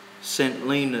sent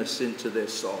leanness into their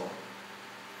soul.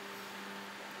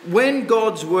 When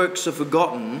God's works are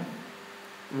forgotten,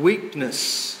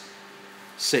 weakness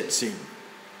sets in.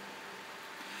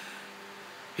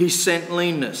 He sent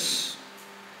leanness.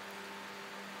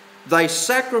 They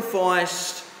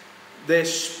sacrificed their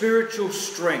spiritual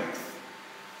strength.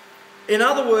 In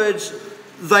other words,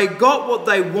 they got what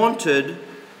they wanted,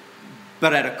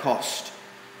 but at a cost.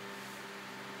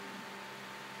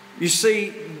 You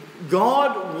see,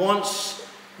 God wants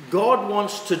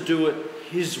to do it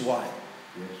His way.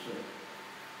 Yes, sir.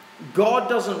 God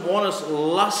doesn't want us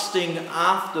lusting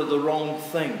after the wrong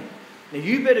thing. Now,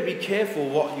 you better be careful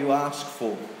what you ask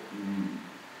for.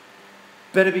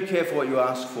 Better be careful what you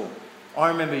ask for. I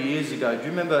remember years ago, do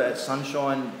you remember at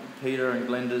Sunshine, Peter and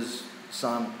Glenda's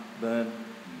son, Bern?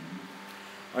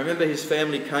 I remember his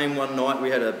family came one night, we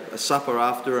had a supper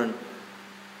after, and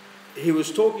he was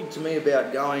talking to me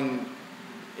about going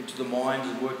into the mines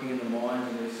and working in the mines,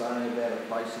 and he was saying about a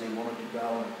place that he wanted to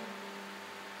go. And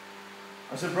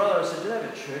I said, brother, do they have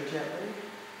a church out there?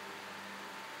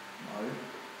 No.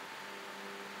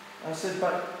 I said,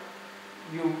 but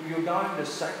you're going to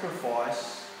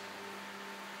sacrifice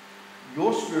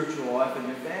your spiritual life and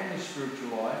your family's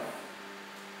spiritual life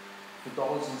for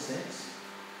dollars and cents.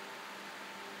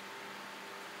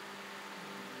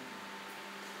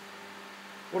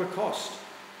 What a cost.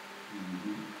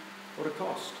 What a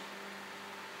cost.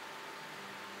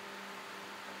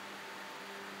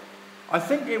 I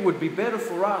think it would be better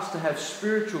for us to have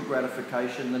spiritual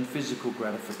gratification than physical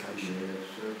gratification. Yes,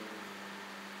 sir.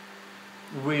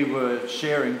 We were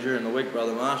sharing during the week,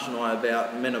 Brother Marsh and I,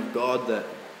 about men of God that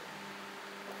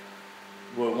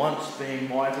were once being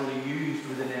mightily used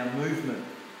within our movement,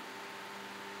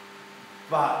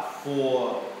 but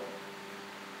for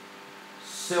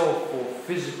self or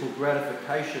physical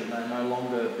gratification, they're no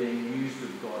longer being used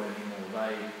of God anymore.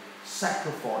 They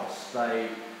sacrificed, they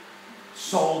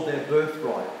sold their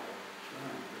birthright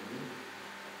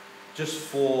just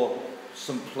for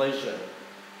some pleasure.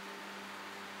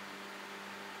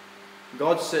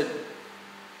 God said,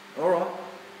 all right,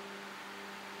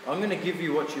 I'm going to give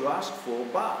you what you asked for,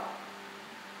 but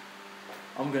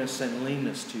I'm going to send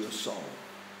leanness to your soul.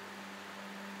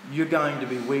 You're going to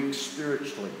be weak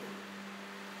spiritually.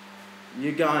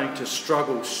 You're going to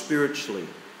struggle spiritually.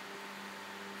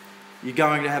 You're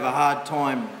going to have a hard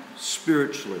time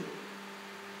spiritually.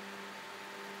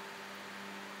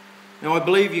 Now, I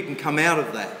believe you can come out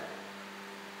of that.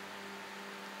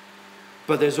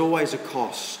 But there's always a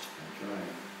cost. That's right.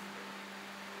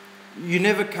 You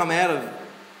never come out of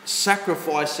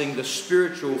sacrificing the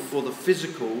spiritual for the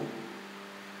physical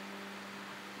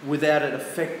without it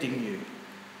affecting you.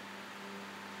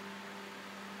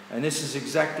 And this is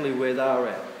exactly where they are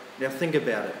at. Now think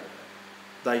about it.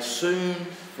 They soon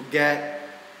forgot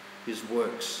his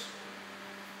works.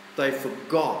 They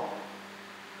forgot.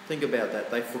 Think about that.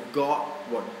 They forgot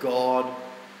what God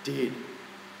did.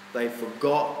 They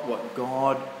forgot what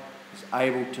God was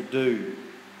able to do.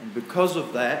 And because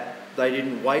of that, they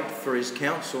didn't wait for his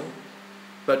counsel,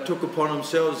 but took upon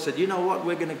themselves and said, you know what,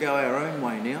 we're going to go our own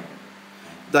way now.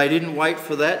 They didn't wait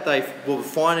for that. They were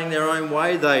finding their own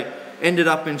way. They ended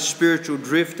up in spiritual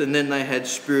drift, and then they had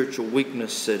spiritual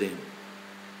weakness set in.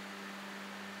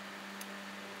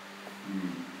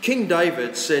 King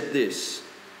David said this.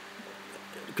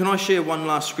 Can I share one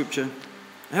last scripture?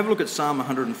 Have a look at Psalm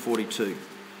 142.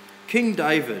 King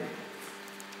David.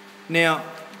 Now,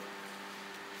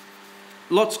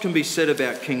 lots can be said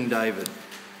about King David.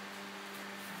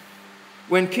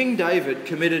 When King David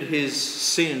committed his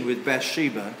sin with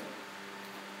Bathsheba,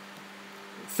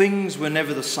 things were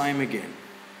never the same again.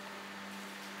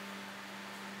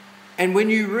 And when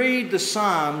you read the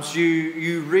Psalms,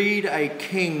 you read a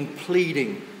king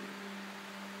pleading.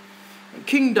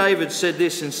 King David said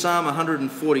this in Psalm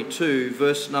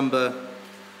 142, Psalm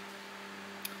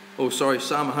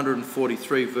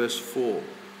 143, verse 4.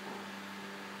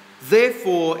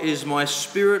 Therefore is my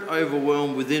spirit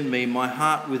overwhelmed within me, my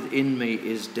heart within me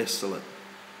is desolate.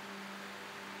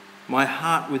 My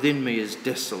heart within me is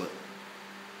desolate.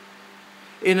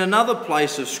 In another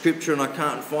place of Scripture, and I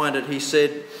can't find it, he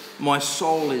said, my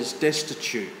soul is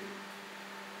destitute.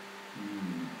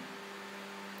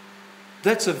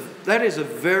 That is a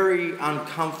very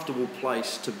uncomfortable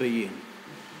place to be in.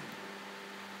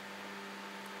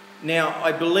 Now,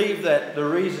 I believe that the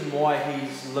reason why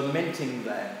he's lamenting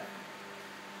that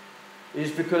is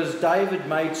because David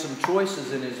made some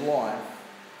choices in his life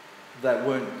that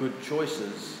weren't good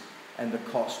choices, and the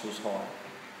cost was high.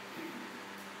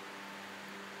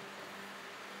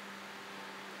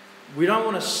 We don't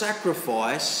want to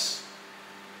sacrifice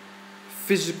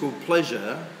physical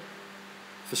pleasure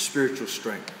for spiritual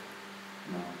strength.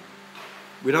 No.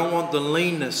 We don't want the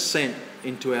leanness sent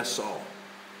into our soul.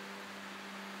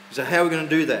 So how are we going to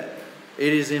do that?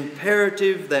 It is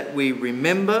imperative that we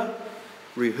remember,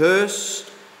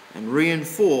 rehearse, and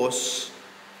reinforce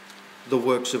the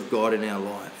works of God in our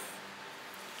life.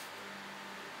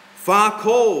 Far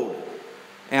called,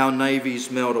 our navies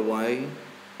melt away,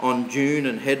 on dune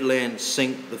and headland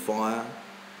sink the fire.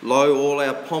 Lo, all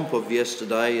our pomp of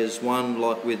yesterday is one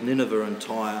like with Nineveh and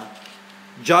Tyre.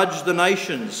 Judge the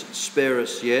nations, spare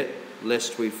us yet,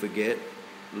 lest we forget,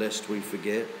 lest we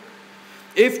forget.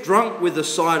 If drunk with the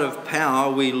sight of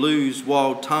power we lose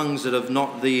wild tongues that have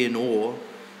not thee in awe,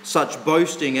 such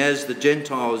boasting as the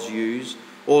Gentiles use,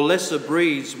 or lesser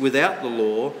breeds without the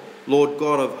law, Lord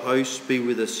God of hosts, be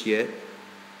with us yet,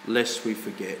 lest we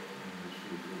forget,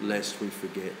 lest we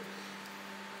forget.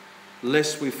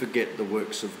 Lest we forget the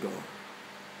works of God.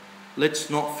 Let's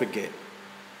not forget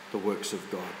the works of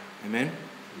God. Amen?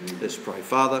 Let's pray.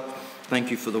 Father,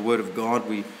 thank you for the word of God.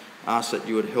 We ask that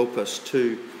you would help us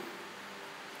to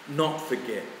not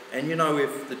forget. And you know,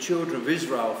 if the children of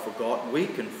Israel forgot, we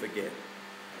can forget.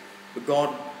 But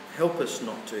God, help us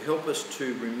not to. Help us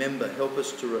to remember. Help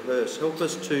us to rehearse. Help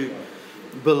us to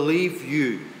believe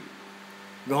you.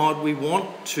 God, we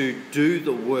want to do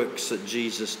the works that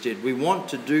Jesus did. We want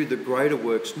to do the greater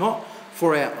works, not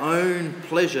for our own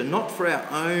pleasure, not for our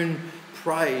own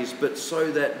praise, but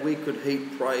so that we could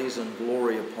heap praise and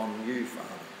glory upon you, Father.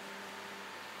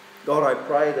 God, I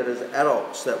pray that as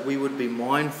adults that we would be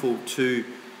mindful to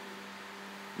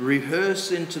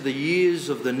rehearse into the years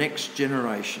of the next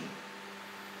generation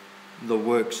the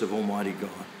works of Almighty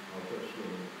God.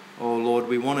 Oh Lord,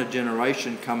 we want a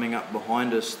generation coming up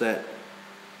behind us that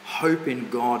hope in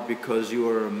God because you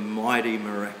are a mighty,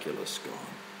 miraculous God.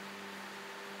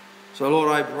 So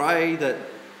Lord, I pray that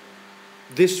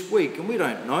this week, and we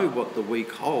don't know what the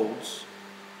week holds,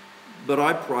 but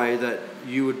I pray that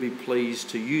you would be pleased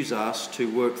to use us to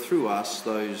work through us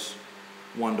those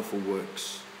wonderful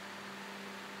works.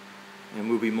 And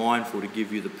we'll be mindful to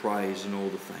give you the praise and all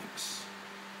the thanks.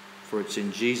 For it's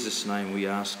in Jesus' name we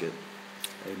ask it.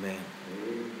 Amen.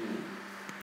 Amen.